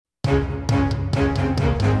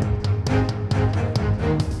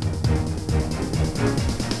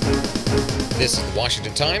This is the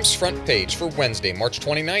Washington Times front page for Wednesday, March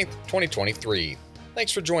 29th, 2023.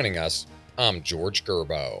 Thanks for joining us. I'm George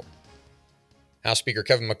Gerbo. House Speaker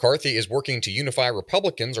Kevin McCarthy is working to unify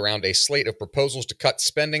Republicans around a slate of proposals to cut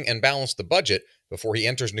spending and balance the budget before he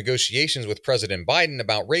enters negotiations with President Biden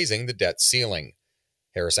about raising the debt ceiling.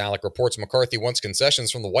 Harris Alec reports McCarthy wants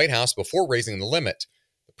concessions from the White House before raising the limit.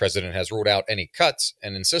 The president has ruled out any cuts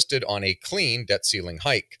and insisted on a clean debt ceiling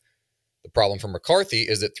hike. The problem for McCarthy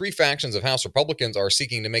is that three factions of House Republicans are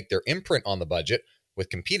seeking to make their imprint on the budget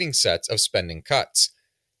with competing sets of spending cuts.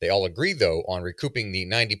 They all agree, though, on recouping the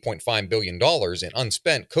 $90.5 billion in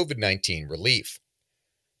unspent COVID-19 relief.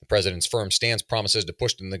 The president's firm stance promises to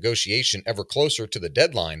push the negotiation ever closer to the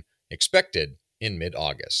deadline expected in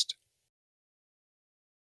mid-August.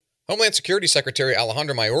 Homeland Security Secretary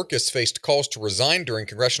Alejandro Mayorkas faced calls to resign during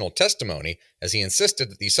congressional testimony as he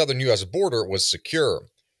insisted that the southern U.S. border was secure.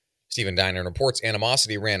 Stephen Dinan reports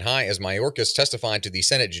animosity ran high as Mayorkas testified to the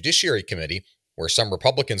Senate Judiciary Committee, where some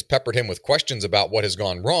Republicans peppered him with questions about what has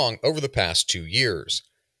gone wrong over the past 2 years.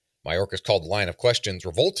 Mayorkas called the line of questions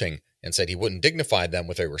revolting and said he wouldn't dignify them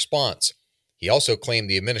with a response. He also claimed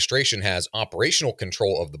the administration has operational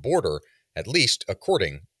control of the border, at least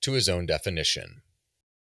according to his own definition.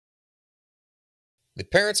 The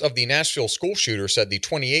parents of the Nashville school shooter said the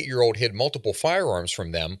 28-year-old hid multiple firearms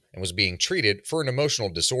from them and was being treated for an emotional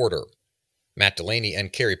disorder. Matt Delaney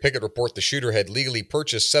and Carrie Pickett report the shooter had legally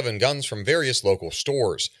purchased 7 guns from various local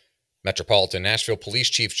stores. Metropolitan Nashville Police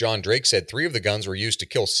Chief John Drake said 3 of the guns were used to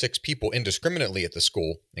kill 6 people indiscriminately at the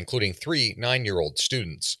school, including 3 9-year-old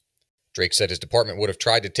students. Drake said his department would have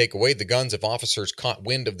tried to take away the guns if officers caught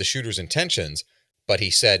wind of the shooter's intentions, but he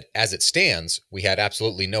said, as it stands, we had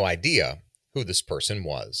absolutely no idea who this person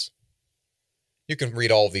was. You can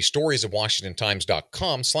read all of these stories at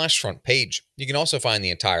WashingtonTimes.com/front page. You can also find the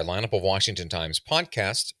entire lineup of Washington Times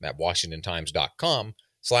podcasts at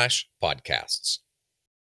WashingtonTimes.com/podcasts.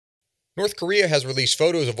 North Korea has released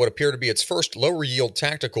photos of what appear to be its first lower-yield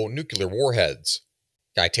tactical nuclear warheads.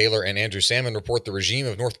 Guy Taylor and Andrew Salmon report the regime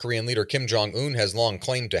of North Korean leader Kim Jong-un has long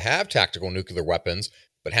claimed to have tactical nuclear weapons,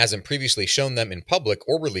 but hasn't previously shown them in public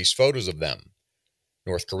or released photos of them.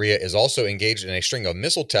 North Korea is also engaged in a string of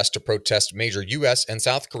missile tests to protest major U.S. and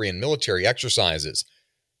South Korean military exercises.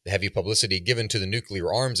 The heavy publicity given to the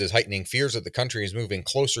nuclear arms is heightening fears that the country is moving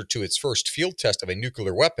closer to its first field test of a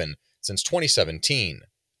nuclear weapon since 2017.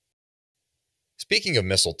 Speaking of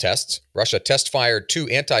missile tests, Russia test-fired 2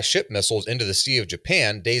 anti-ship missiles into the Sea of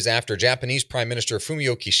Japan days after Japanese Prime Minister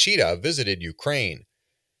Fumio Kishida visited Ukraine.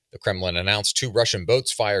 The Kremlin announced 2 Russian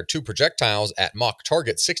boats fired 2 projectiles at mock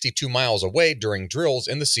targets 62 miles away during drills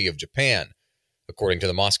in the Sea of Japan. According to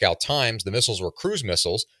the Moscow Times, the missiles were cruise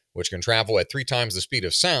missiles, which can travel at 3 times the speed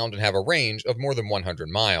of sound and have a range of more than 100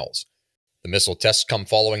 miles. The missile tests come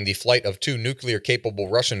following the flight of 2 nuclear-capable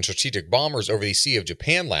Russian strategic bombers over the Sea of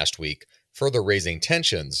Japan last week, further raising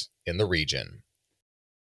tensions in the region.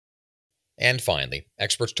 And finally,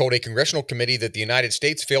 experts told a congressional committee that the United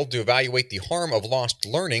States failed to evaluate the harm of lost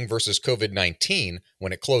learning versus COVID-19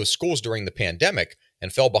 when it closed schools during the pandemic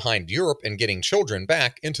and fell behind Europe in getting children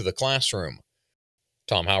back into the classroom.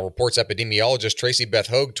 Tom Howell reports epidemiologist Tracy Beth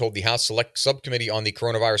Hogue told the House Select Subcommittee on the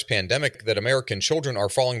Coronavirus Pandemic that American children are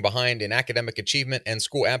falling behind in academic achievement and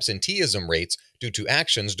school absenteeism rates due to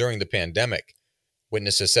actions during the pandemic.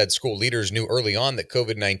 Witnesses said school leaders knew early on that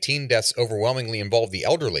COVID-19 deaths overwhelmingly involved the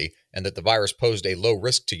elderly and that the virus posed a low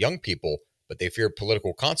risk to young people, but they feared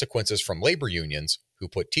political consequences from labor unions who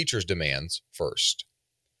put teachers' demands first.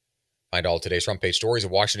 Find all today's front page stories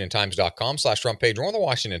at WashingtonTimes.com/front page or on the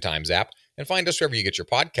Washington Times app, and find us wherever you get your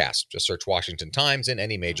podcasts. Just search Washington Times in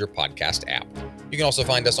any major podcast app. You can also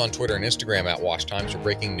find us on Twitter and Instagram at Wash Times for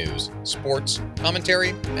breaking news, sports,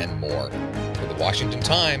 commentary, and more. For the Washington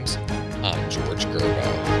Times, I'm George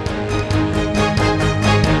Gerbo.